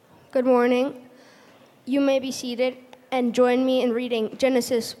Good morning. You may be seated and join me in reading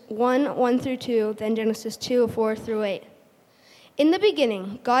Genesis 1 through 2, then Genesis 2, 4 through 8. In the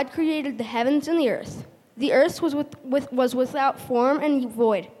beginning, God created the heavens and the earth. The earth was without form and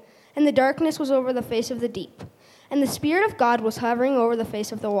void, and the darkness was over the face of the deep. And the Spirit of God was hovering over the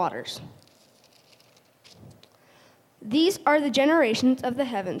face of the waters. These are the generations of the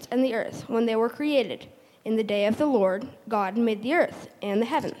heavens and the earth when they were created. In the day of the Lord, God made the earth and the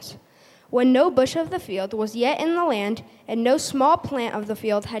heavens, when no bush of the field was yet in the land, and no small plant of the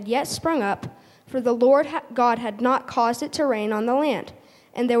field had yet sprung up, for the Lord God had not caused it to rain on the land,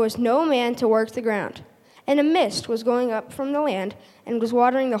 and there was no man to work the ground. And a mist was going up from the land, and was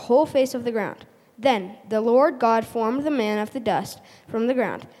watering the whole face of the ground. Then the Lord God formed the man of the dust from the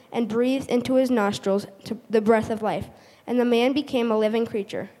ground, and breathed into his nostrils the breath of life, and the man became a living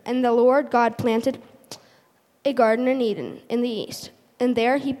creature. And the Lord God planted a garden in Eden in the east, and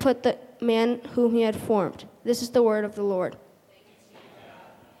there he put the man whom he had formed. This is the word of the Lord.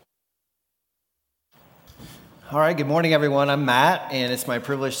 All right, good morning, everyone. I'm Matt, and it's my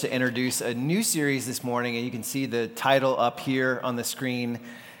privilege to introduce a new series this morning, and you can see the title up here on the screen,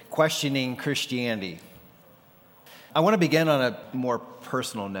 Questioning Christianity. I want to begin on a more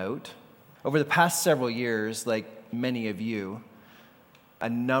personal note. Over the past several years, like many of you, a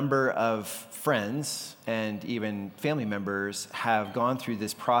number of friends and even family members have gone through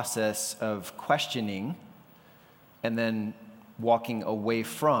this process of questioning and then walking away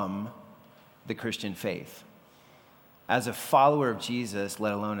from the Christian faith. As a follower of Jesus,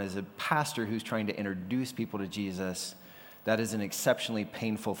 let alone as a pastor who's trying to introduce people to Jesus, that is an exceptionally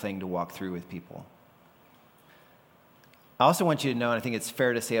painful thing to walk through with people. I also want you to know, and I think it's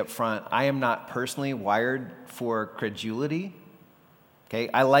fair to say up front, I am not personally wired for credulity. Okay,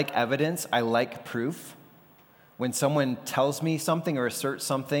 I like evidence, I like proof. When someone tells me something or asserts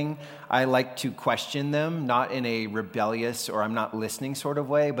something, I like to question them, not in a rebellious or I'm not listening sort of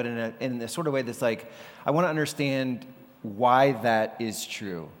way, but in a sort of way that's like, I want to understand why that is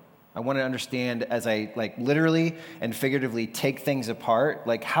true. I want to understand as I literally and figuratively take things apart,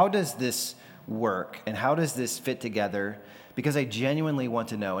 how does this work and how does this fit together? Because I genuinely want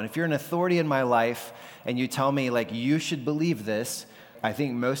to know. And if you're an authority in my life and you tell me you should believe this, I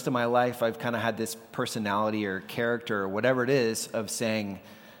think most of my life I've kind of had this personality or character or whatever it is of saying,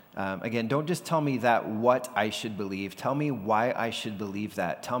 again, don't just tell me that what I should believe. Tell me why I should believe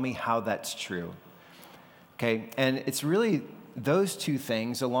that. Tell me how that's true. Okay, and it's really those two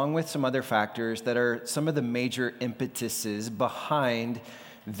things, along with some other factors, that are some of the major impetuses behind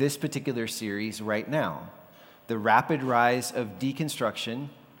this particular series right now. The rapid rise of deconstruction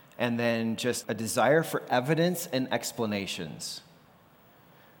and then just a desire for evidence and explanations.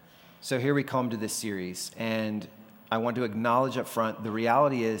 So here we come to this series, and I want to acknowledge up front, the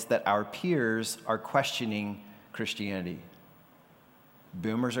reality is that our peers are questioning Christianity.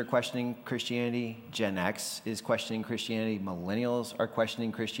 Boomers are questioning Christianity. Gen X is questioning Christianity. Millennials are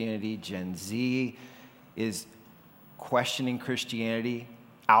questioning Christianity. Gen Z is questioning Christianity.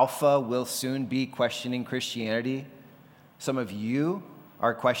 Alpha will soon be questioning Christianity. Some of you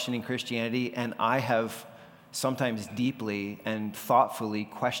are questioning Christianity, and I have sometimes deeply and thoughtfully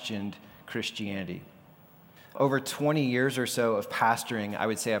questioned Christianity. Over 20 years or so of pastoring, I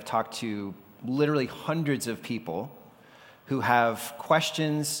would say I've talked to literally hundreds of people who have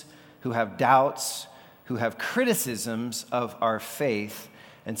questions, who have doubts, who have criticisms of our faith,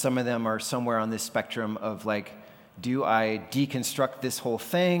 and some of them are somewhere on this spectrum of do I deconstruct this whole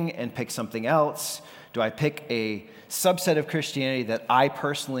thing and pick something else? Do I pick a subset of Christianity that I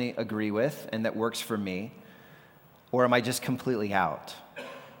personally agree with and that works for me? Or am I just completely out?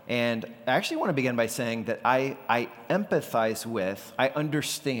 And I actually want to begin by saying that I empathize with, I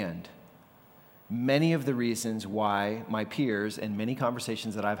understand many of the reasons why my peers and many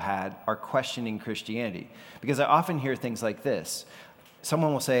conversations that I've had are questioning Christianity. Because I often hear things like this.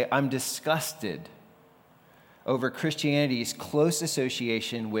 Someone will say, I'm disgusted over Christianity's close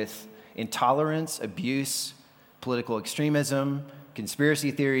association with intolerance, abuse, political extremism,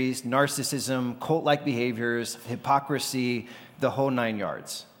 conspiracy theories, narcissism, cult-like behaviors, hypocrisy, the whole 9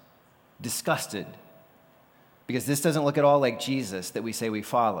 yards. Disgusted. Because this doesn't look at all like Jesus that we say we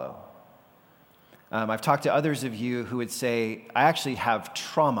follow. I've talked to others of you who would say, I actually have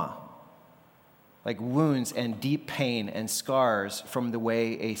trauma, wounds and deep pain and scars from the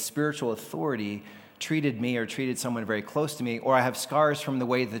way a spiritual authority treated me or treated someone very close to me, or I have scars from the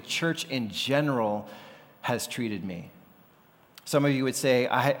way the church in general has treated me. Some of you would say,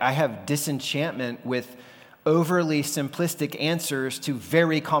 I have disenchantment with overly simplistic answers to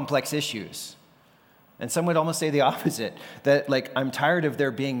very complex issues. And some would almost say the opposite, that like I'm tired of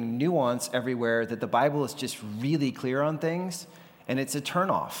there being nuance everywhere, that the Bible is just really clear on things, and it's a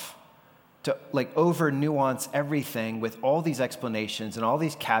turnoff to like over nuance everything with all these explanations and all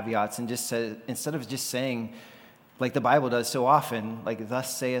these caveats, and just say, instead of just saying like the Bible does so often, like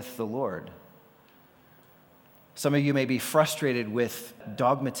thus saith the Lord. Some of you may be frustrated with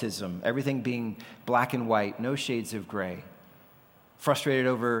dogmatism, everything being black and white, no shades of gray. Frustrated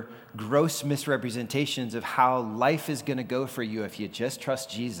over gross misrepresentations of how life is going to go for you if you just trust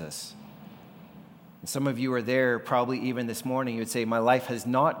Jesus. And some of you are there probably even this morning. You would say, my life has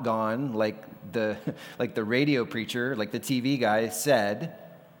not gone like the radio preacher, like the TV guy said,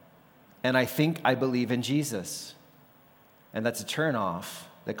 and I think I believe in Jesus. And that's a turnoff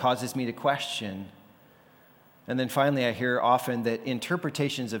that causes me to question. And then finally, I hear often that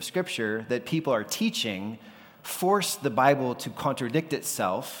interpretations of Scripture that people are teaching force the Bible to contradict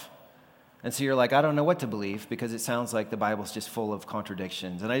itself. And so you're like, I don't know what to believe because it sounds like the Bible's just full of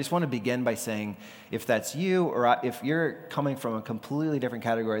contradictions. And I just want to begin by saying, if that's you or if you're coming from a completely different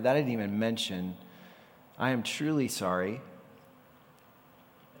category that I didn't even mention, I am truly sorry.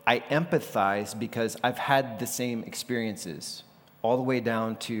 I empathize because I've had the same experiences all the way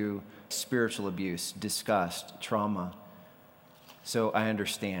down to spiritual abuse, disgust, trauma. So I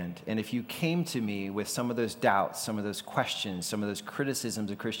understand. And if you came to me with some of those doubts, some of those questions, some of those criticisms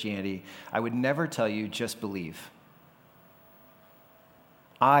of Christianity, I would never tell you just believe.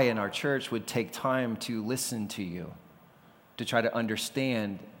 I and our church would take time to listen to you, to try to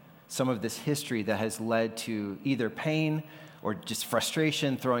understand some of this history that has led to either pain or just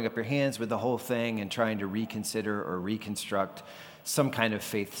frustration, throwing up your hands with the whole thing and trying to reconsider or reconstruct some kind of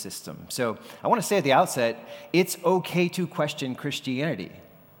faith system. So I want to say at the outset, it's okay to question Christianity.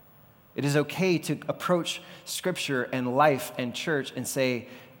 It is okay to approach Scripture and life and church and say,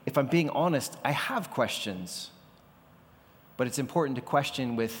 if I'm being honest, I have questions. But it's important to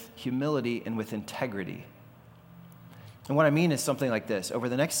question with humility and with integrity. And what I mean is something like this. Over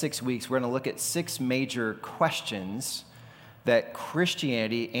the next 6 weeks, we're going to look at 6 major questions that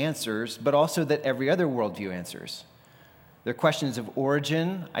Christianity answers, but also that every other worldview answers. They're questions of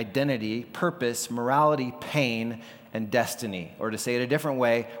origin, identity, purpose, morality, pain, and destiny. Or to say it a different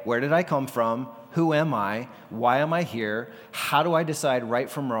way, where did I come from? Who am I? Why am I here? How do I decide right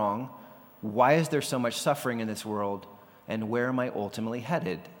from wrong? Why is there so much suffering in this world? And where am I ultimately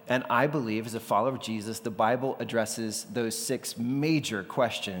headed? And I believe, as a follower of Jesus, the Bible addresses those 6 major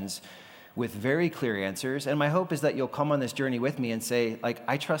questions with very clear answers. And my hope is that you'll come on this journey with me and say, like,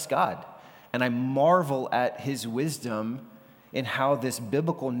 I trust God. And I marvel at his wisdom in how this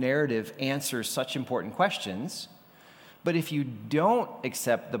biblical narrative answers such important questions. But if you don't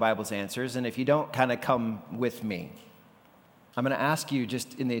accept the Bible's answers, and if you don't kind of come with me, I'm going to ask you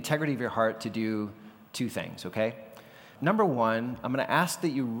just in the integrity of your heart to do 2 things, okay? Number 1, I'm going to ask that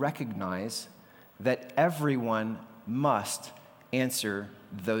you recognize that everyone must answer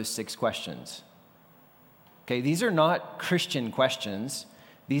those 6 questions. Okay, these are not Christian questions.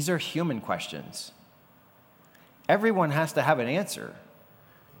 These are human questions. Everyone has to have an answer.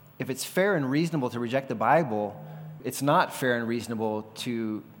 If it's fair and reasonable to reject the Bible, it's not fair and reasonable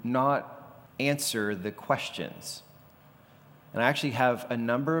to not answer the questions. And I actually have a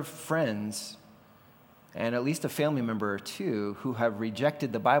number of friends and at least a family member or 2 who have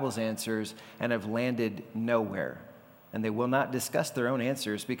rejected the Bible's answers and have landed nowhere. And they will not discuss their own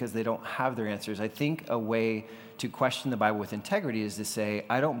answers because they don't have their answers. I think a way to question the Bible with integrity is to say,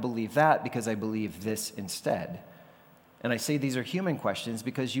 I don't believe that because I believe this instead. And I say these are human questions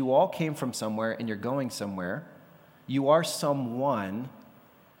because you all came from somewhere and you're going somewhere. You are someone.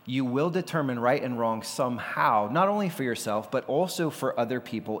 You will determine right and wrong somehow, not only for yourself, but also for other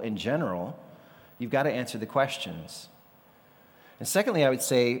people in general. You've got to answer the questions. And secondly, I would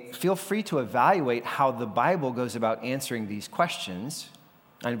say, feel free to evaluate how the Bible goes about answering these questions.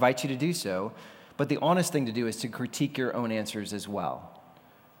 I invite you to do so. But the honest thing to do is to critique your own answers as well.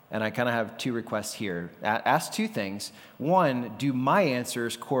 And I kind of have 2 requests here. Ask 2 things. 1, do my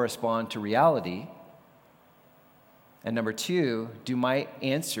answers correspond to reality? And number 2, do my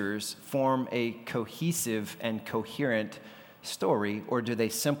answers form a cohesive and coherent story, or do they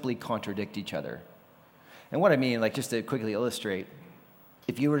simply contradict each other? And what I mean, like just to quickly illustrate,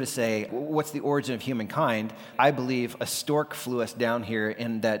 if you were to say, what's the origin of humankind? I believe a stork flew us down here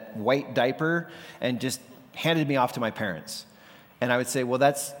in that white diaper and just handed me off to my parents. And I would say, well,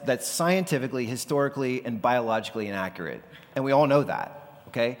 that's scientifically, historically, and biologically inaccurate. And we all know that,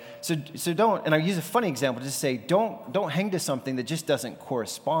 okay? So don't, and I use a funny example to say, don't hang to something that just doesn't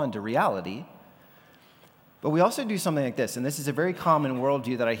correspond to reality. But we also do something like this, and this is a very common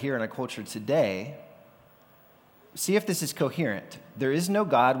worldview that I hear in our culture today, see if this is coherent. There is no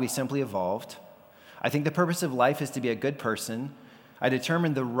God, we simply evolved. I think the purpose of life is to be a good person. I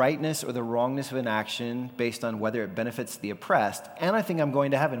determine the rightness or the wrongness of an action based on whether it benefits the oppressed, and I think I'm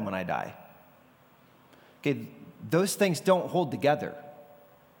going to heaven when I die. Okay, those things don't hold together.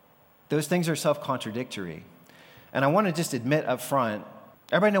 Those things are self-contradictory. And I want to just admit up front,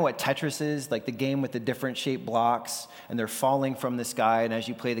 everybody know what Tetris is? Like the game with the different shaped blocks, and they're falling from the sky, and as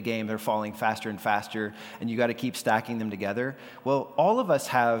you play the game, they're falling faster and faster, and you got to keep stacking them together. Well, all of us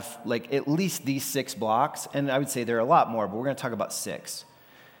have like at least these 6 blocks, and I would say there are a lot more, but we're going to talk about 6.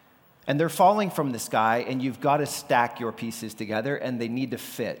 And they're falling from the sky, and you've got to stack your pieces together, and they need to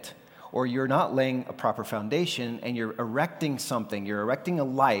fit. Or you're not laying a proper foundation, and you're erecting something. You're erecting a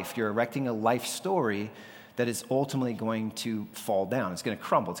life. You're erecting a life story that is ultimately going to fall down. It's going to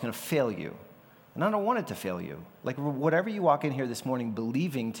crumble. It's going to fail you. And I don't want it to fail you. Like whatever you walk in here this morning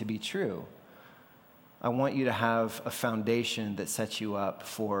believing to be true, I want you to have a foundation that sets you up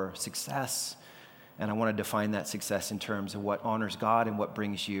for success. And I want to define that success in terms of what honors God and what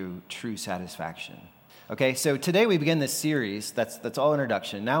brings you true satisfaction. Okay, so today we begin this series. That's all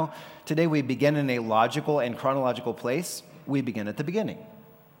introduction. Now, today we begin in a logical and chronological place. We begin at the beginning.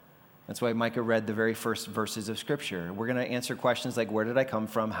 That's why Micah read the very first verses of Scripture. We're going to answer questions like, where did I come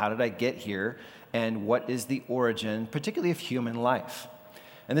from? How did I get here? And what is the origin, particularly of human life?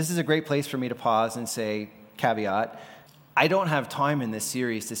 And this is a great place for me to pause and say, caveat, I don't have time in this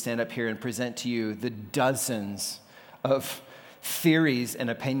series to stand up here and present to you the dozens of theories and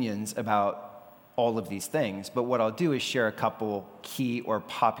opinions about all of these things. But what I'll do is share a couple key or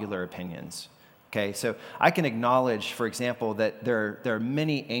popular opinions. Okay, so I can acknowledge, for example, that there are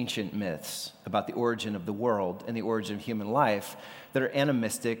many ancient myths about the origin of the world and the origin of human life that are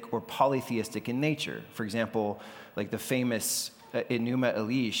animistic or polytheistic in nature. For example, like the famous Enuma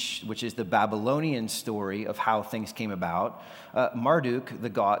Elish, which is the Babylonian story of how things came about. Marduk, the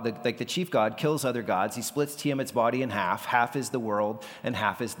god, the chief god, kills other gods. He splits Tiamat's body in half. Half is the world and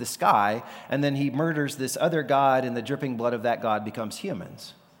half is the sky. And then he murders this other god, and the dripping blood of that god becomes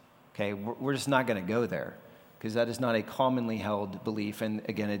humans. Okay, we're just not going to go there because that is not a commonly held belief, and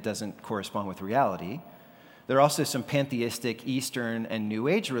again, it doesn't correspond with reality. There are also some pantheistic Eastern and New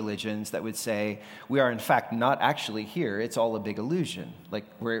Age religions that would say we are in fact not actually here, it's all a big illusion. Like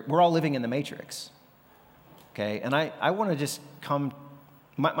we're all living in the Matrix. Okay, and I want to just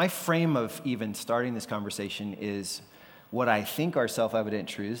my frame of even starting this conversation is what I think are self-evident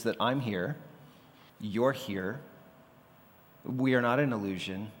truths, that I'm here, you're here, we are not an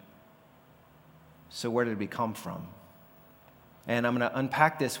illusion. So where did we come from? And I'm going to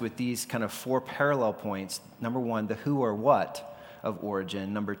unpack this with these kind of 4 parallel points. Number 1, the who or what of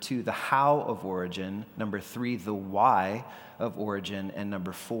origin. Number 2, the how of origin. Number 3, the why of origin. And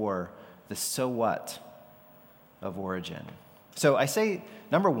number 4, the so what of origin. So I say,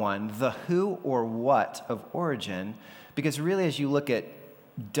 number 1, the who or what of origin, because really as you look at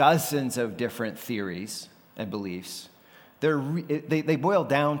dozens of different theories and beliefs, they boil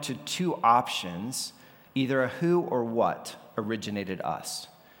down to 2 options, either a who or what originated us.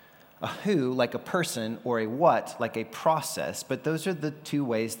 A who, like a person, or a what, like a process, but those are the 2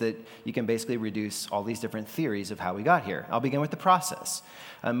 ways that you can basically reduce all these different theories of how we got here. I'll begin with the process.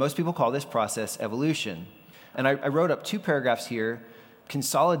 Most people call this process evolution. And I wrote up 2 paragraphs here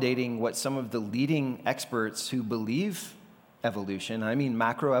consolidating what some of the leading experts who believe evolution, I mean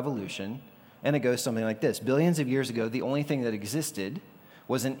macroevolution, and it goes something like this. Billions of years ago, the only thing that existed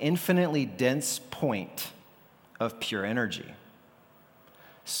was an infinitely dense point of pure energy.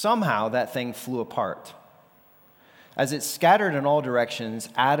 Somehow that thing flew apart. As it scattered in all directions,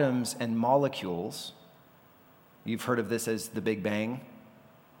 atoms and molecules, you've heard of this as the Big Bang,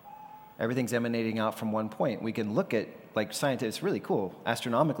 everything's emanating out from one point. We can look at, like scientists, it's really cool.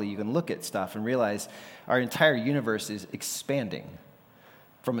 Astronomically, you can look at stuff and realize our entire universe is expanding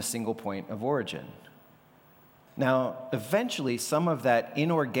from a single point of origin. Now, eventually, some of that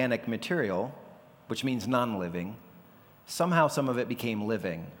inorganic material, which means non-living, somehow some of it became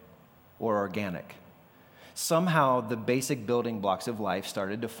living or organic. Somehow the basic building blocks of life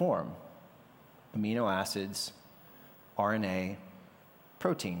started to form. Amino acids, RNA,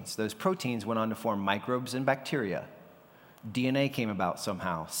 proteins. Those proteins went on to form microbes and bacteria. DNA came about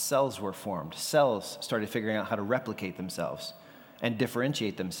somehow. Cells were formed. Cells started figuring out how to replicate themselves and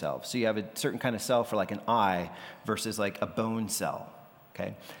differentiate themselves. So you have a certain kind of cell for like an eye versus like a bone cell,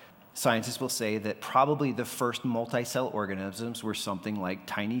 okay? Scientists will say that probably the first multi-cell organisms were something like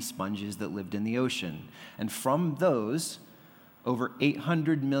tiny sponges that lived in the ocean. And from those, over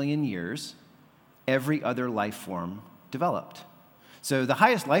 800 million years, every other life form developed. So the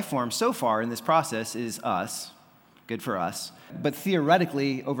highest life form so far in this process is us, Good for us. But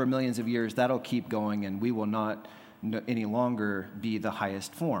theoretically, over millions of years, that'll keep going, and we will not any longer be the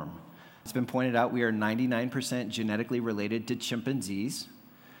highest form. It's been pointed out we are 99% genetically related to chimpanzees.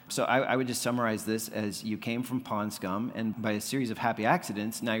 So I would just summarize this as you came from pond scum, and by a series of happy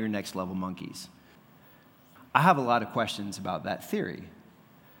accidents, now you're next level monkeys. I have a lot of questions about that theory.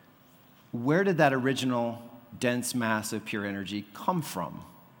 Where did that original dense mass of pure energy come from?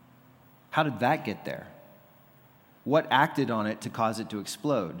 How did that get there? What acted on it to cause it to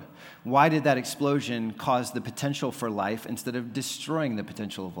explode? Why did that explosion cause the potential for life instead of destroying the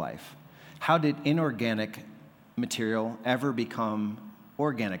potential of life? How did inorganic material ever become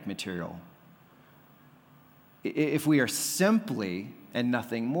organic material? If we are simply and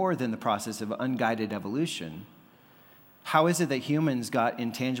nothing more than the process of unguided evolution, how is it that humans got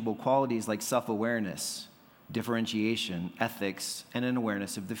intangible qualities like self-awareness, differentiation, ethics, and an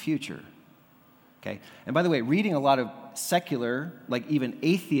awareness of the future? Okay. And by the way, reading a lot of secular, like even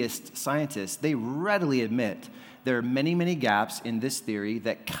atheist scientists, they readily admit there are many, many gaps in this theory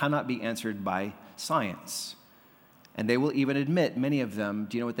that cannot be answered by science. And they will even admit, many of them,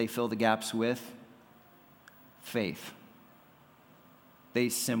 do you know what they fill the gaps with? Faith. They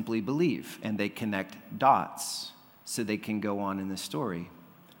simply believe, and they connect dots so they can go on in the story.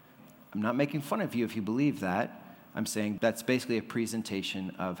 I'm not making fun of you if you believe that. I'm saying that's basically a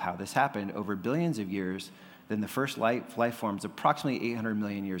presentation of how this happened over billions of years. Then the first life forms approximately 800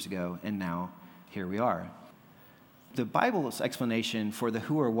 million years ago, and now here we are. The Bible's explanation for the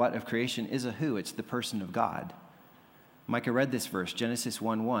who or what of creation is a who. It's the person of God. Micah read this verse, Genesis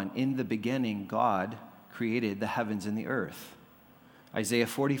 1:1. In the beginning, God created the heavens and the earth. Isaiah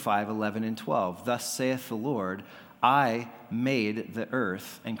 45:11 and 12. Thus saith the Lord, I made the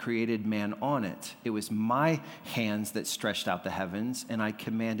earth and created man on it. It was my hands that stretched out the heavens, and I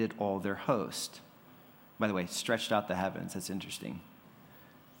commanded all their host. By the way, stretched out the heavens. That's interesting.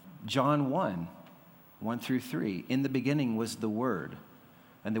 John 1 through 3. In the beginning was the Word,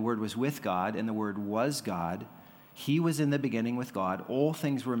 and the Word was with God, and the Word was God. He was in the beginning with God. All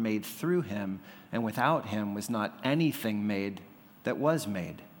things were made through him, and without him was not anything made that was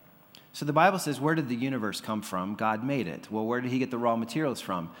made. So the Bible says, where did the universe come from? God made it. Well, where did he get the raw materials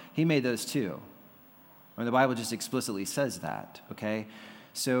from? He made those too. I mean, the Bible just explicitly says that, okay?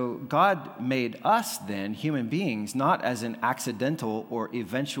 So God made us then, human beings, not as an accidental or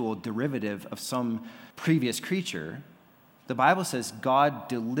eventual derivative of some previous creature. The Bible says God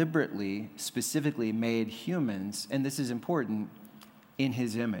deliberately, specifically made humans, and this is important, in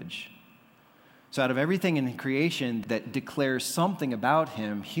his image. So out of everything in creation that declares something about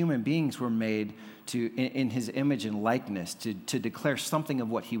him, human beings were made in his image and likeness to declare something of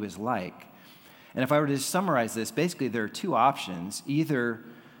what he was like. And if I were to summarize this, basically there are two options. Either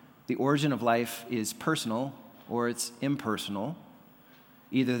the origin of life is personal or it's impersonal.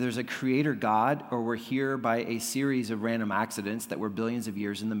 Either there's a creator God or we're here by a series of random accidents that were billions of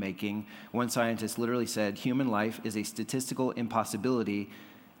years in the making. One scientist literally said human life is a statistical impossibility,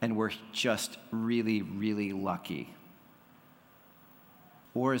 and we're just really, really lucky.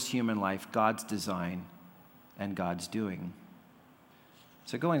 Or is human life God's design and God's doing?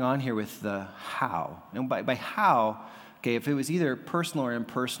 So going on here with the how. And by how, okay, if it was either personal or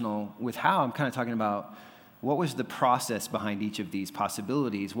impersonal, with how I'm kind of talking about what was the process behind each of these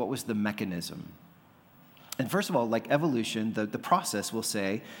possibilities? What was the mechanism? And first of all, like evolution, the process will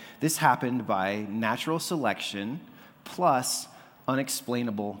say this happened by natural selection plus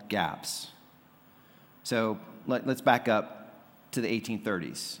unexplainable gaps. So let's back up to the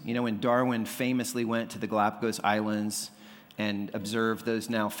 1830s. You know, when Darwin famously went to the Galapagos Islands and observed those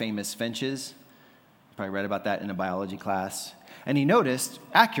now famous finches, you probably read about that in a biology class, and he noticed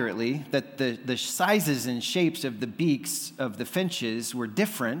accurately that the sizes and shapes of the beaks of the finches were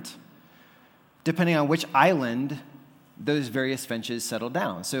different depending on which island those various finches settle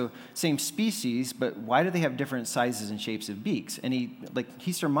down. So same species, but why do they have different sizes and shapes of beaks? And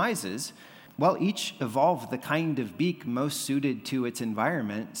he surmises, well, each evolved the kind of beak most suited to its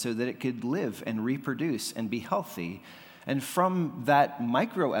environment so that it could live and reproduce and be healthy. And from that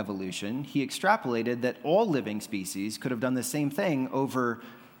microevolution, he extrapolated that all living species could have done the same thing over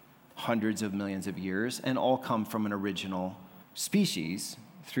hundreds of millions of years and all come from an original species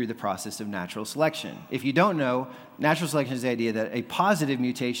through the process of natural selection. If you don't know, natural selection is the idea that a positive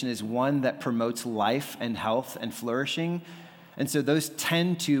mutation is one that promotes life and health and flourishing. And so those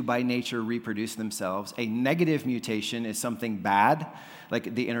tend to, by nature, reproduce themselves. A negative mutation is something bad,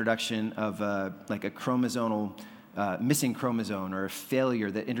 like the introduction of a chromosomal missing chromosome or a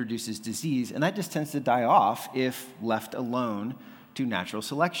failure that introduces disease. And that just tends to die off if left alone to natural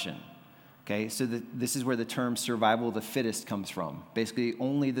selection. Okay, so this is where the term survival of the fittest comes from. Basically,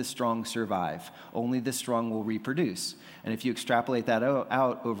 only the strong survive. Only the strong will reproduce. And if you extrapolate that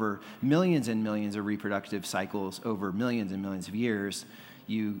out over millions and millions of reproductive cycles over millions and millions of years,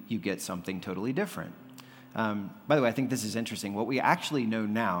 you get something totally different. By the way, I think this is interesting. What we actually know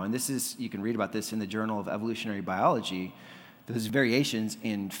now, and you can read about this in the Journal of Evolutionary Biology, those variations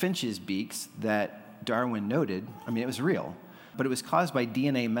in finches' beaks that Darwin noted, it was real, but it was caused by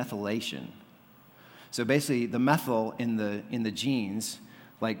DNA methylation. So basically, the methyl in the genes,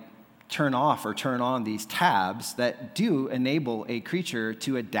 turn off or turn on these tabs that do enable a creature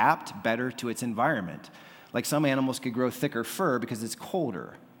to adapt better to its environment. Like some animals could grow thicker fur because it's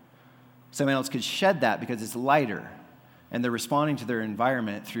colder. Some animals could shed that because it's lighter. And they're responding to their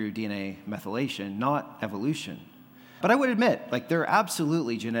environment through DNA methylation, not evolution. But I would admit, there are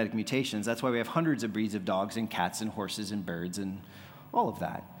absolutely genetic mutations. That's why we have hundreds of breeds of dogs and cats and horses and birds and all of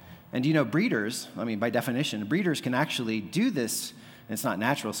that. And breeders, by definition, breeders can actually do this. And it's not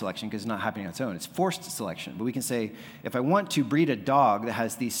natural selection because it's not happening on its own. It's forced selection. But we can say, if I want to breed a dog that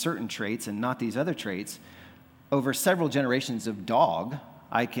has these certain traits and not these other traits, over several generations of dog,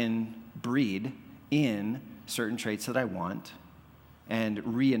 I can breed in certain traits that I want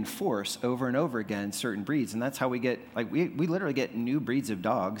and reinforce over and over again certain breeds. And that's how we get, we literally get new breeds of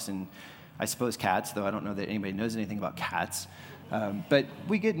dogs, and I suppose cats, though I don't know that anybody knows anything about cats. But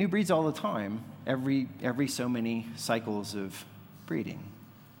we get new breeds all the time, every so many cycles of breeding.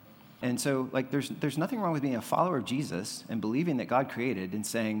 And so, there's nothing wrong with being a follower of Jesus and believing that God created and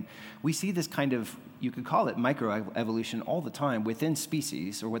saying, we see this kind of, you could call it microevolution all the time within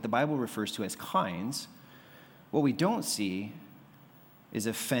species, or what the Bible refers to as kinds. What we don't see is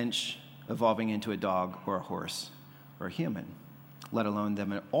a finch evolving into a dog or a horse or a human, let alone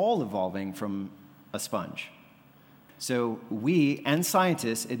them all evolving from a sponge. So we and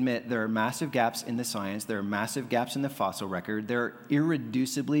scientists admit there are massive gaps in the science, there are massive gaps in the fossil record, there are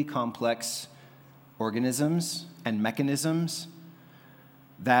irreducibly complex organisms and mechanisms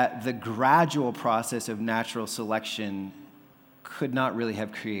that the gradual process of natural selection could not really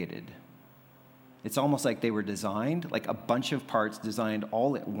have created. It's almost like they were designed, like a bunch of parts designed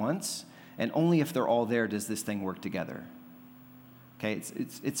all at once, and only if they're all there does this thing work together. Okay,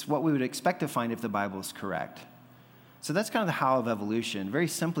 it's what we would expect to find if the Bible is correct. So that's kind of the how of evolution. Very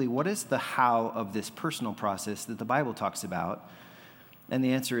simply, what is the how of this personal process that the Bible talks about? And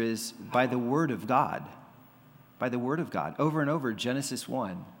the answer is by the Word of God. By the Word of God. Over and over, Genesis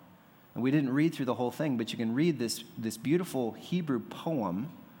 1. And we didn't read through the whole thing, but you can read this beautiful Hebrew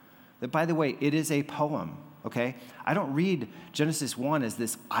poem that, by the way, it is a poem, okay? I don't read Genesis 1 as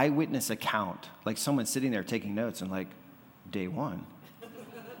this eyewitness account, like someone sitting there taking notes and day 1,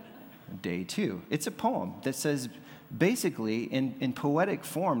 day 2. It's a poem that says, basically, in poetic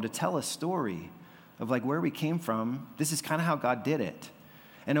form, to tell a story of where we came from. This is kind of how God did it.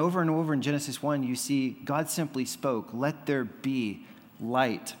 And over in Genesis 1, you see God simply spoke, let there be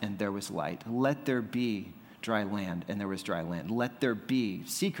light, and there was light. Let there be dry land, and there was dry land. Let there be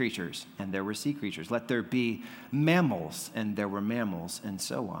sea creatures, and there were sea creatures. Let there be mammals, and there were mammals, and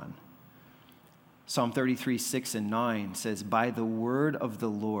so on. Psalm 33, 6 and 9 says, by the word of the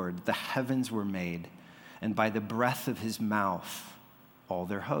Lord the heavens were made, and by the breath of his mouth all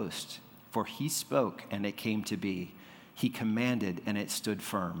their host. For he spoke, and it came to be. He commanded, and it stood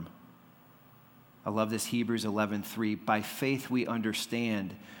firm. I love this, Hebrews 11:3. By faith we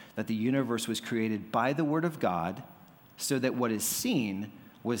understand that the universe was created by the word of God, so that what is seen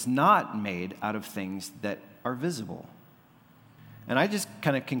was not made out of things that are visible. And I just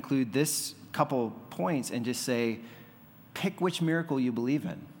kind of conclude this couple points and just say, pick which miracle you believe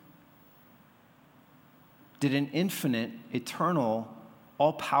in. Did an infinite, eternal,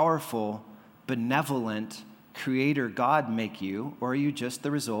 all-powerful, benevolent creator God make you, or are you just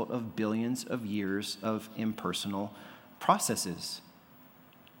the result of billions of years of impersonal processes?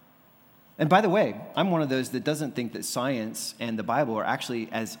 And by the way, I'm one of those that doesn't think that science and the Bible are actually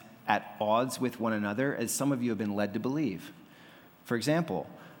as at odds with one another as some of you have been led to believe. For example,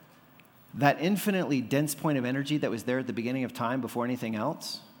 that infinitely dense point of energy that was there at the beginning of time before anything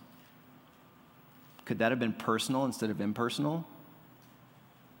else, could that have been personal instead of impersonal?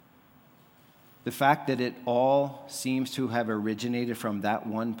 The fact that it all seems to have originated from that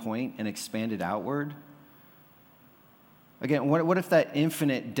one point and expanded outward. Again, what if that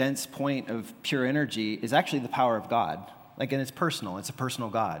infinite, dense point of pure energy is actually the power of God? And it's personal. It's a personal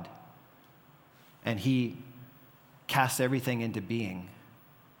God. And he casts everything into being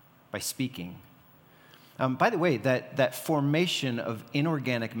by speaking. By the way, that formation of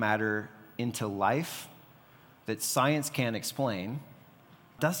inorganic matter into life that science can't explain,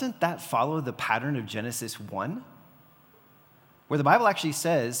 doesn't that follow the pattern of Genesis 1? Where the Bible actually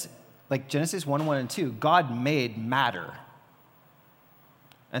says, like Genesis 1, and 2, God made matter.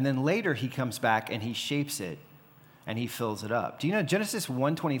 And then later he comes back and he shapes it and he fills it up. Do you know Genesis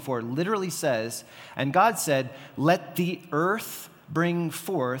 1:24 literally says, and God said, let the earth bring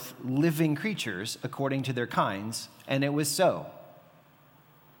forth living creatures according to their kinds, and it was so.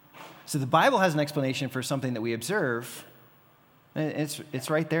 So the Bible has an explanation for something that we observe, and it's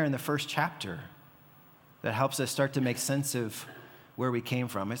right there in the first chapter that helps us start to make sense of where we came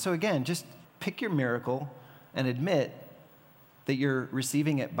from. And so again, just pick your miracle and admit that you're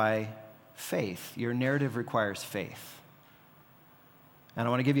receiving it by faith. Your narrative requires faith. And I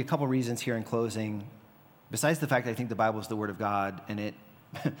want to give you a couple reasons here in closing. Besides the fact that I think the Bible is the Word of God, and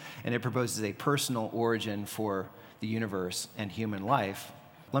it proposes a personal origin for the universe and human life,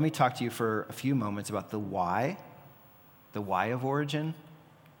 let me talk to you for a few moments about the why of origin.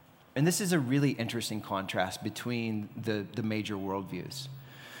 And this is a really interesting contrast between the major worldviews.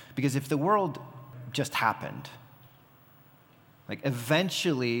 Because if the world just happened, like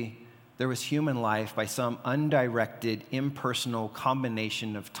eventually there was human life by some undirected, impersonal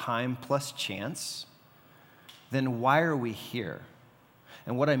combination of time plus chance, then why are we here?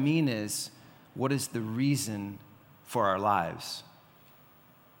 And what I mean is, what is the reason for our lives?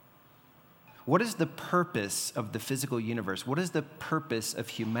 What is the purpose of the physical universe? What is the purpose of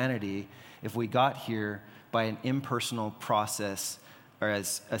humanity if we got here by an impersonal process, or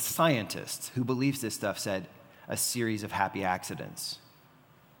as a scientist who believes this stuff said, a series of happy accidents?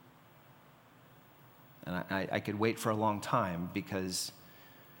 And I could wait for a long time, because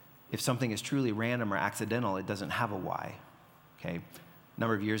if something is truly random or accidental, it doesn't have a why, okay? A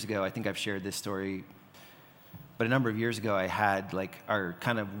number of years ago, I think I've shared this story, but a number of years ago, I had like our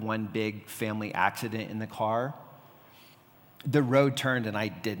kind of one big family accident in the car. The road turned and I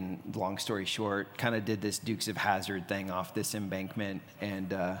didn't, long story short, kind of did this Dukes of Hazzard thing off this embankment,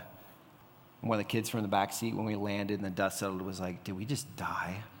 and one of the kids from the back seat, when we landed and the dust settled, was like, did we just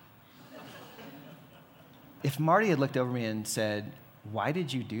die? If Marty had looked over me and said, why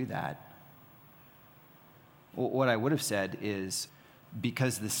did you do that? Well, what I would have said is,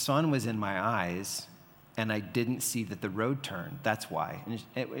 because the sun was in my eyes and I didn't see that the road turned. That's why.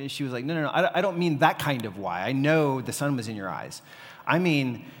 And she was like, no, I don't mean that kind of why. I know the sun was in your eyes. I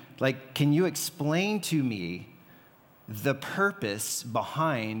mean, like, can you explain to me the purpose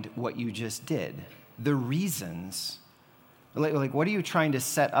behind what you just did? The reasons. Like, what are you trying to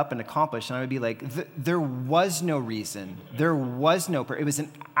set up and accomplish? And I would be like, there was no reason. There was no purpose. It was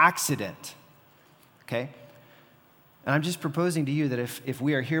an accident, okay? And I'm just proposing to you that if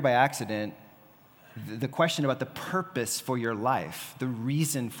we are here by accident, the question about the purpose for your life, the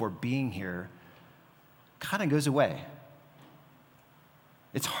reason for being here, kind of goes away.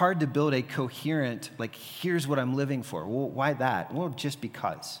 It's hard to build a coherent, like, here's what I'm living for. Well, why that? Well, just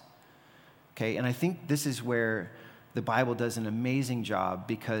because, okay? And I think this is where the Bible does an amazing job,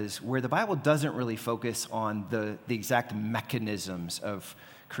 because where the Bible doesn't really focus on the exact mechanisms of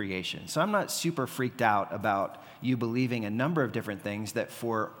creation. So I'm not super freaked out about you believing a number of different things that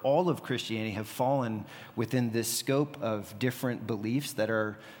for all of Christianity have fallen within this scope of different beliefs that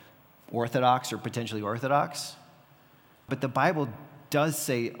are orthodox or potentially orthodox. But the Bible does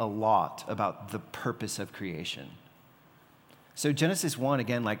say a lot about the purpose of creation. So Genesis 1,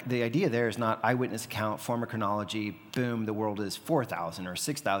 again, like the idea there is not eyewitness account, former chronology, boom, the world is 4,000 or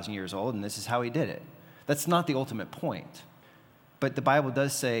 6,000 years old, and this is how he did it. That's not the ultimate point. But the Bible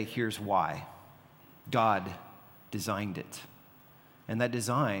does say, here's why. God designed it. And that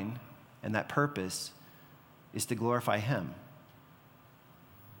design and that purpose is to glorify him.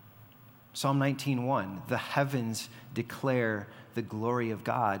 Psalm 19:1, the heavens declare the glory of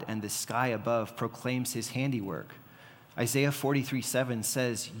God, and the sky above proclaims his handiwork. Isaiah 43:7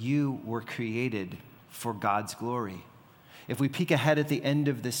 says, you were created for God's glory. If we peek ahead at the end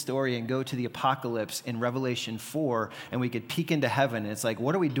of this story and go to the apocalypse in Revelation 4, and we could peek into heaven, and it's like,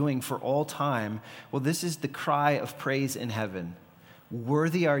 what are we doing for all time? Well, this is the cry of praise in heaven.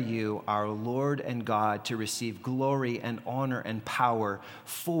 Worthy are you, our Lord and God, to receive glory and honor and power,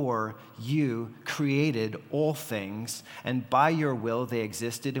 for you created all things, and by your will they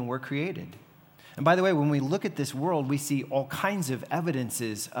existed and were created. And by the way, when we look at this world, we see all kinds of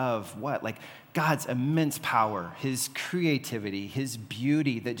evidences of what? Like God's immense power, his creativity, his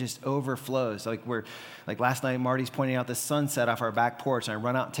beauty that just overflows. Like last night, Marty's pointing out the sunset off our back porch, and I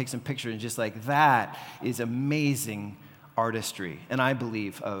run out and take some pictures, and just like that is amazing artistry, and I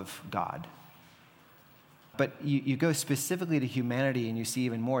believe of God. But you go specifically to humanity and you see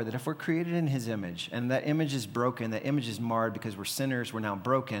even more that if we're created in his image and that image is broken, that image is marred because we're sinners, we're now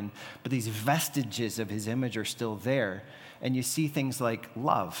broken, but these vestiges of his image are still there. And you see things like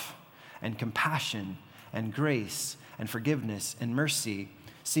love and compassion and grace and forgiveness and mercy.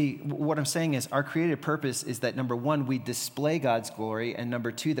 See, what I'm saying is our created purpose is that, number one, we display God's glory, and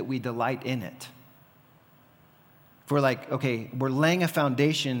number two, that we delight in it. If we're like, okay, we're laying a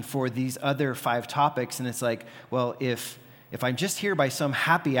foundation for these other 5 topics, and it's like, well, if I'm just here by some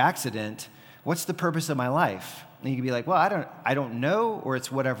happy accident, what's the purpose of my life? And you can be like, well, I don't know, or it's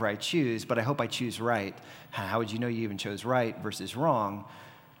whatever I choose, but I hope I choose right. How would you know you even chose right versus wrong?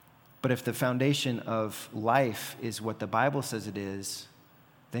 But if the foundation of life is what the Bible says it is,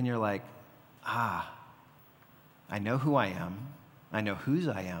 then you're like, I know who I am. I know whose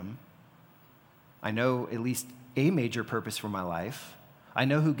I am. I know at least a major purpose for my life. I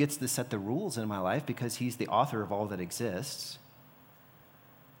know who gets to set the rules in my life because he's the author of all that exists.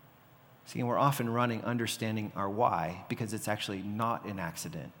 See, and we're often running understanding our why because it's actually not an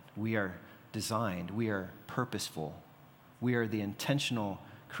accident. We are designed. We are purposeful. We are the intentional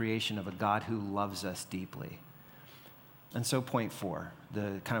creation of a God who loves us deeply. And so point 4,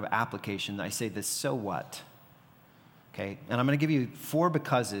 the kind of application, I say this, so what? Okay, and I'm going to give you 4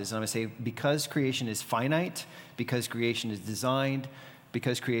 becauses, and I'm going to say because creation is finite, because creation is designed,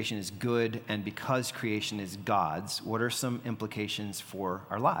 because creation is good, and because creation is God's, what are some implications for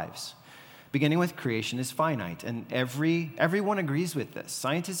our lives? Beginning with creation is finite, and everyone agrees with this.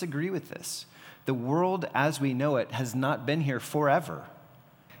 Scientists agree with this. The world as we know it has not been here forever.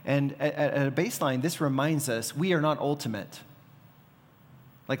 And at a baseline, this reminds us we are not ultimate.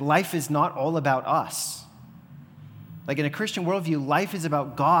 Like life is not all about us. Like in a Christian worldview, life is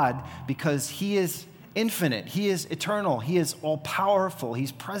about God because he is infinite. He is eternal. He is all-powerful.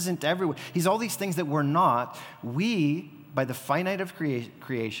 He's present everywhere. He's all these things that we're not. We, by the finite of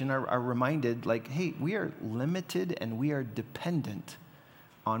creation, are reminded like, hey, we are limited and we are dependent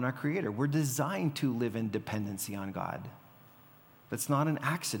on our Creator. We're designed to live in dependency on God. That's not an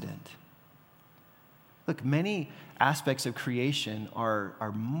accident. Look, many aspects of creation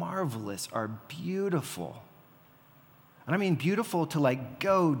are marvelous, are beautiful. And I mean beautiful to like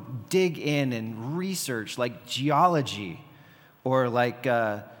go dig in and research like geology or like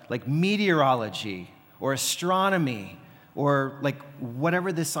meteorology or astronomy or like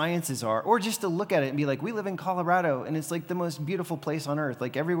whatever the sciences are, or just to look at it and be like, we live in Colorado and it's like the most beautiful place on earth,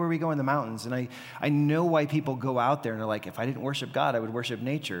 like everywhere we go in the mountains. And I know why people go out there and they're like, if I didn't worship God, I would worship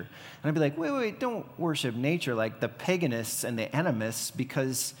nature. And I'd be like, wait, don't worship nature like the paganists and the animists,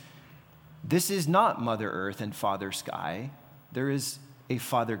 because this is not Mother Earth and Father Sky. There is a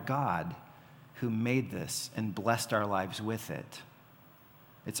Father God who made this and blessed our lives with it.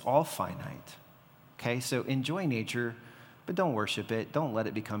 It's all finite. Okay, so enjoy nature, but don't worship it. Don't let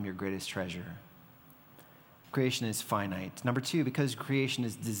it become your greatest treasure. Creation is finite. Number 2, because creation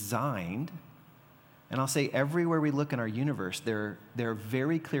is designed, and I'll say everywhere we look in our universe, there are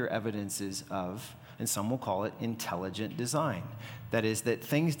very clear evidences of, and some will call it intelligent design. That is, that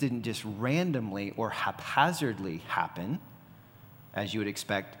things didn't just randomly or haphazardly happen, as you would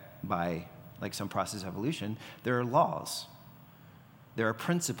expect by like some process of evolution. There are laws. There are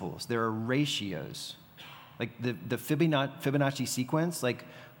principles. There are ratios. Like the Fibonacci sequence, like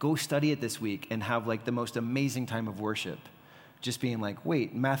go study it this week and have like the most amazing time of worship. Just being like,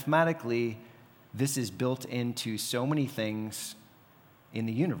 wait, mathematically, this is built into so many things in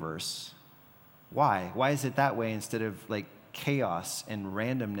the universe. Why? Why is it that way instead of like chaos and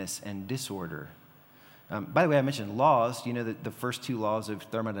randomness and disorder? By the way, I mentioned laws. You know that the first 2 laws of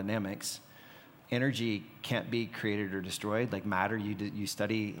thermodynamics, energy can't be created or destroyed. Like matter, you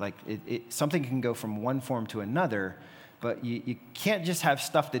study, like something can go from one form to another, but you can't just have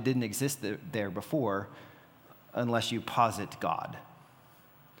stuff that didn't exist there before unless you posit God.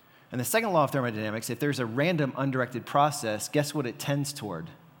 And the second law of thermodynamics, if there's a random undirected process, guess what it tends toward?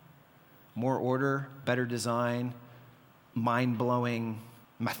 More order, better design, mind-blowing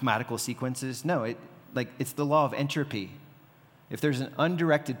mathematical sequences. No, it's the law of entropy. If there's an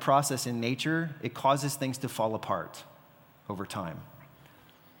undirected process in nature, it causes things to fall apart over time.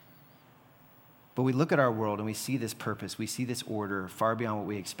 But we look at our world and we see this purpose, we see this order far beyond what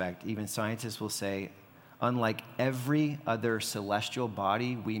we expect. Even scientists will say, unlike every other celestial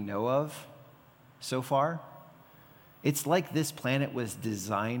body we know of so far, it's like this planet was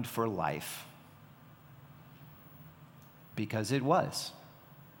designed for life. Because it was.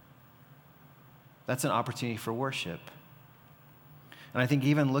 That's an opportunity for worship. And I think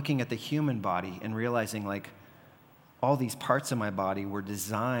even looking at the human body and realizing like all these parts of my body were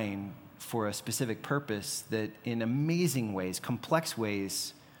designed for a specific purpose that in amazing ways, complex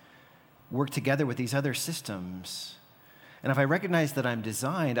ways, work together with these other systems. And if I recognize that I'm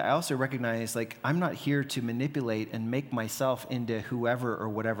designed, I also recognize, like, I'm not here to manipulate and make myself into whoever or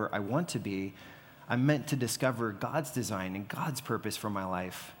whatever I want to be. I'm meant to discover God's design and God's purpose for my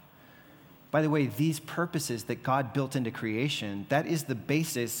life. By the way, these purposes that God built into creation, that is the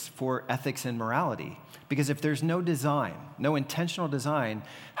basis for ethics and morality. Because if there's no design, no intentional design,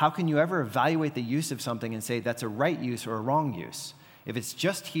 how can you ever evaluate the use of something and say that's a right use or a wrong use? If it's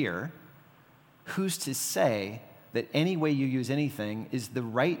just here, who's to say that any way you use anything is the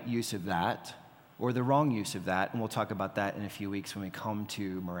right use of that or the wrong use of that? And we'll talk about that in a few weeks when we come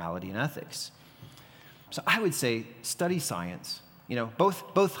to morality and ethics. So I would say study science.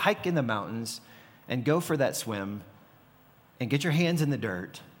 Both hike in the mountains and go for that swim and get your hands in the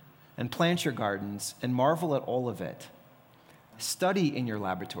dirt and plant your gardens and marvel at all of it. Study in your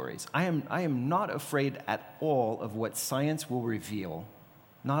laboratories. I am not afraid at all of what science will reveal.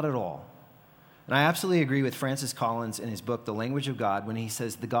 Not at all. And I absolutely agree with Francis Collins in his book, The Language of God, when he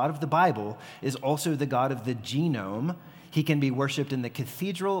says the God of the Bible is also the God of the genome. He can be worshiped in the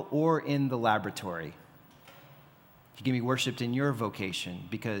cathedral or in the laboratory. He can be worshiped in your vocation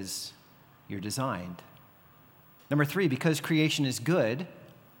because you're designed. Number 3, because creation is good,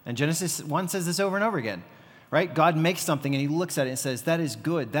 and Genesis 1 says this over and over again, right? God makes something and he looks at it and says, that is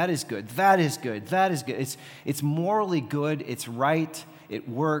good, that is good, that is good, that is good. It's morally good, it's right, it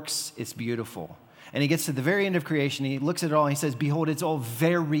works, it's beautiful. And he gets to the very end of creation, he looks at it all and he says, behold, it's all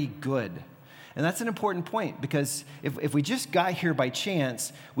very good. And that's an important point because if we just got here by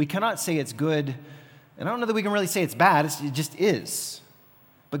chance, we cannot say it's good. And I don't know that we can really say it's bad, it just is.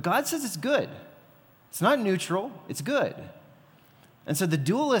 But God says it's good. It's not neutral, it's good. And so the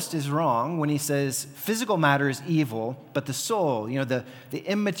dualist is wrong when he says physical matter is evil, but the soul, the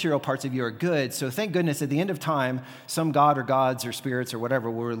immaterial parts of you are good. So thank goodness at the end of time, some god or gods or spirits or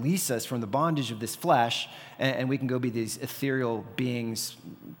whatever will release us from the bondage of this flesh, and we can go be these ethereal beings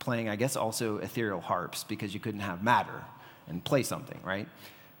playing, I guess, also ethereal harps because you couldn't have matter and play something, right?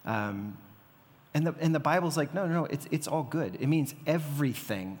 And the Bible's like, no, it's all good. It means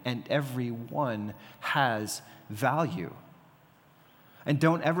everything and everyone has value. And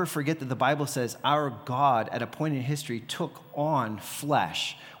don't ever forget that the Bible says our God at a point in history took on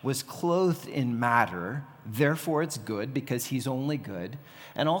flesh, was clothed in matter, therefore it's good because he's only good.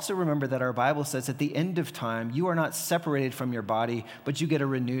 And also remember that our Bible says at the end of time, you are not separated from your body, but you get a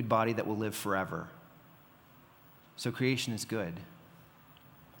renewed body that will live forever. So creation is good.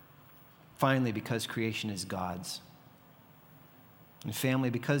 Finally, because creation is God's. And family,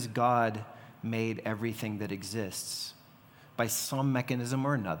 because God made everything that exists, by some mechanism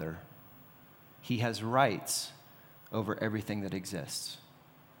or another, he has rights over everything that exists.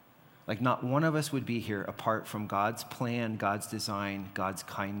 Like not one of us would be here apart from God's plan, God's design, God's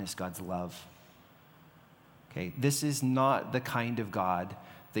kindness, God's love. Okay, this is not the kind of God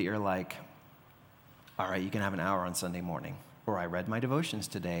that you're like, all right, you can have an hour on Sunday morning. Or I read my devotions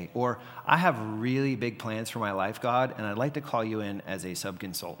today. Or I have really big plans for my life, God, and I'd like to call you in as a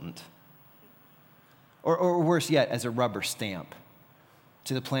sub-consultant. Or worse yet, as a rubber stamp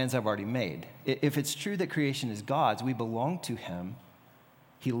to the plans I've already made. If it's true that creation is God's, we belong to him,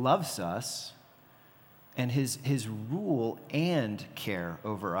 he loves us, and his rule and care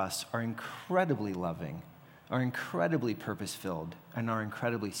over us are incredibly loving, are incredibly purpose-filled, and are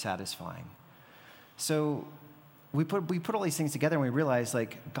incredibly satisfying. So we put all these things together and we realize,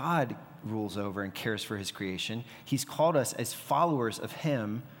 like, God rules over and cares for his creation. He's called us as followers of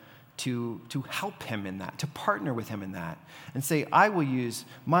him to help him in that, to partner with him in that, and say, I will use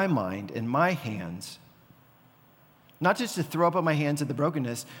my mind and my hands, not just to throw up on my hands at the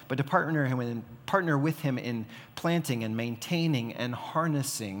brokenness, but to partner with him in planting and maintaining and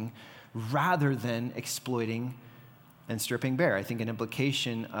harnessing rather than exploiting and stripping bare. I think an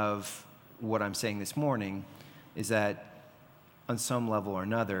implication of what I'm saying this morning is that on some level or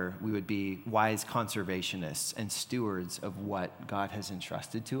another, we would be wise conservationists and stewards of what God has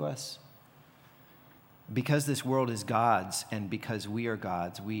entrusted to us. Because this world is God's and because we are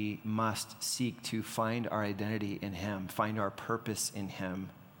God's, we must seek to find our identity in him, find our purpose in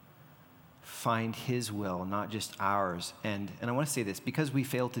him, find his will, not just ours. And I want to say this, because we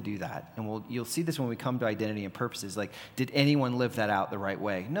fail to do that, and you'll see this when we come to identity and purposes, like, did anyone live that out the right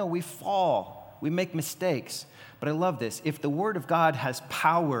way? No, we fall. We make mistakes. But I love this. If the Word of God has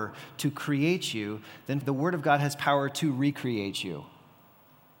power to create you, then the Word of God has power to recreate you.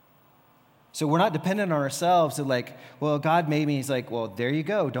 So we're not dependent on ourselves to like, well, God made me. He's like, well, there you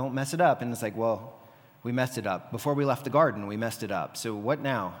go. Don't mess it up. And it's like, well, We messed it up. Before we left the garden, we messed it up. So what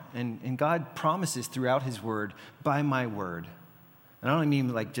now? And God promises throughout his word, by my word. And I don't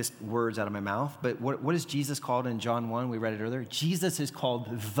mean like just words out of my mouth, but what is Jesus called in John 1? We read it earlier. Jesus is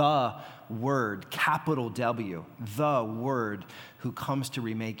called the Word, capital W, the Word who comes to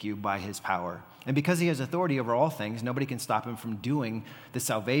remake you by his power. And because he has authority over all things, nobody can stop him from doing the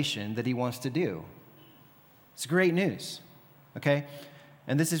salvation that he wants to do. It's great news, okay?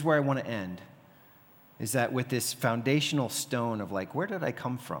 And this is where I want to end, is that with this foundational stone of like, where did I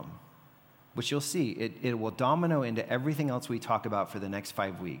come from? Which you'll see, it will domino into everything else we talk about for the next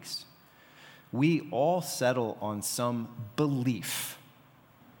 5 weeks. We all settle on some belief.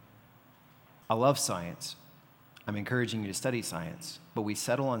 I love science. I'm encouraging you to study science, but we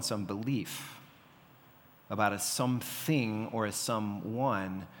settle on some belief about a something or a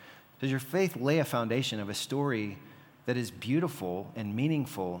someone. Does your faith lay a foundation of a story that is beautiful and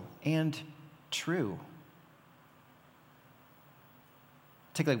meaningful and true?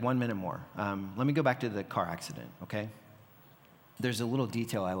 Take like 1 minute more. Let me go back to the car accident, okay? There's a little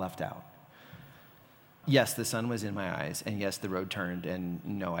detail I left out. Yes, the sun was in my eyes, and yes, the road turned, and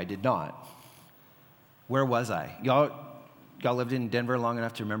no, I did not. Where was I? Y'all lived in Denver long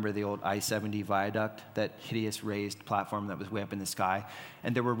enough to remember the old I-70 viaduct, that hideous raised platform that was way up in the sky,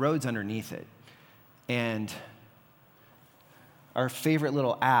 and there were roads underneath it. And our favorite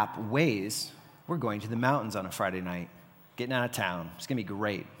little app, Waze, we're going to the mountains on a Friday night. Getting out of town. It's going to be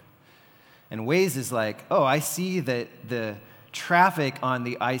great. And Waze is like, oh, I see that the traffic on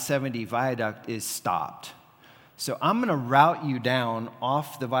the I-70 viaduct is stopped. So I'm going to route you down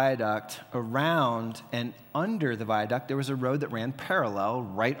off the viaduct, around and under the viaduct. There was a road that ran parallel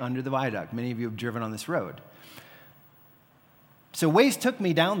right under the viaduct. Many of you have driven on this road. So Waze took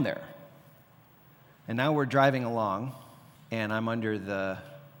me down there. And now we're driving along, and I'm under the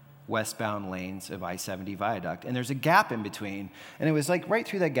westbound lanes of I-70 viaduct, and there's a gap in between, and it was like right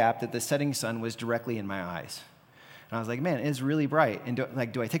through that gap that the setting sun was directly in my eyes. And I was like, man, it's really bright, and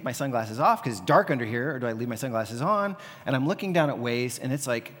do I take my sunglasses off because it's dark under here, or do I leave my sunglasses on? And I'm looking down at Waze, and it's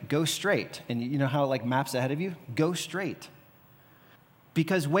like, go straight, and you know how it like maps ahead of you? Go straight.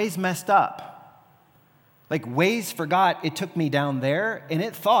 Because Waze messed up. Like Waze forgot it took me down there, and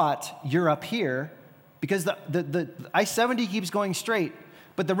it thought you're up here, because the I-70 keeps going straight,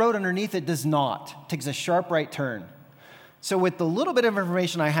 but the road underneath it does not. It takes a sharp right turn. So with the little bit of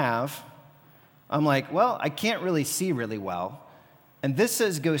information I have, I'm like, well, I can't really see really well. And this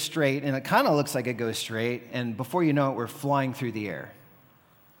says go straight, and it kind of looks like it goes straight, and before you know it, we're flying through the air.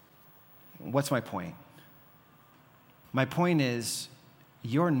 What's my point? My point is,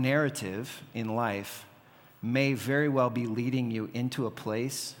 your narrative in life may very well be leading you into a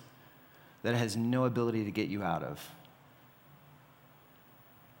place that has no ability to get you out of.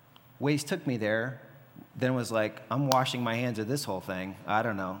 Waze took me there, then was like, I'm washing my hands of this whole thing. I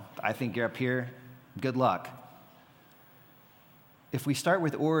don't know. I think you're up here. Good luck. If we start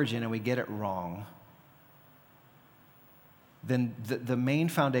with origin and we get it wrong, then the main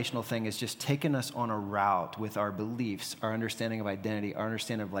foundational thing is just taking us on a route with our beliefs, our understanding of identity, our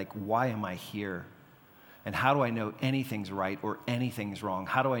understanding of like, why am I here? And how do I know anything's right or anything's wrong?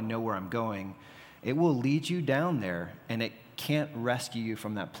 How do I know where I'm going? It will lead you down there, and it can't rescue you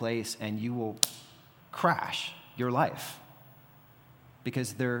from that place, and you will crash your life.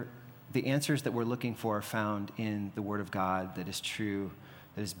 Because the answers that we're looking for are found in the Word of God that is true,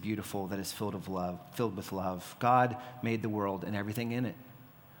 that is beautiful, that is filled with love. God made the world and everything in it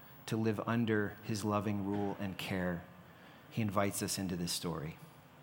to live under his loving rule and care. He invites us into this story.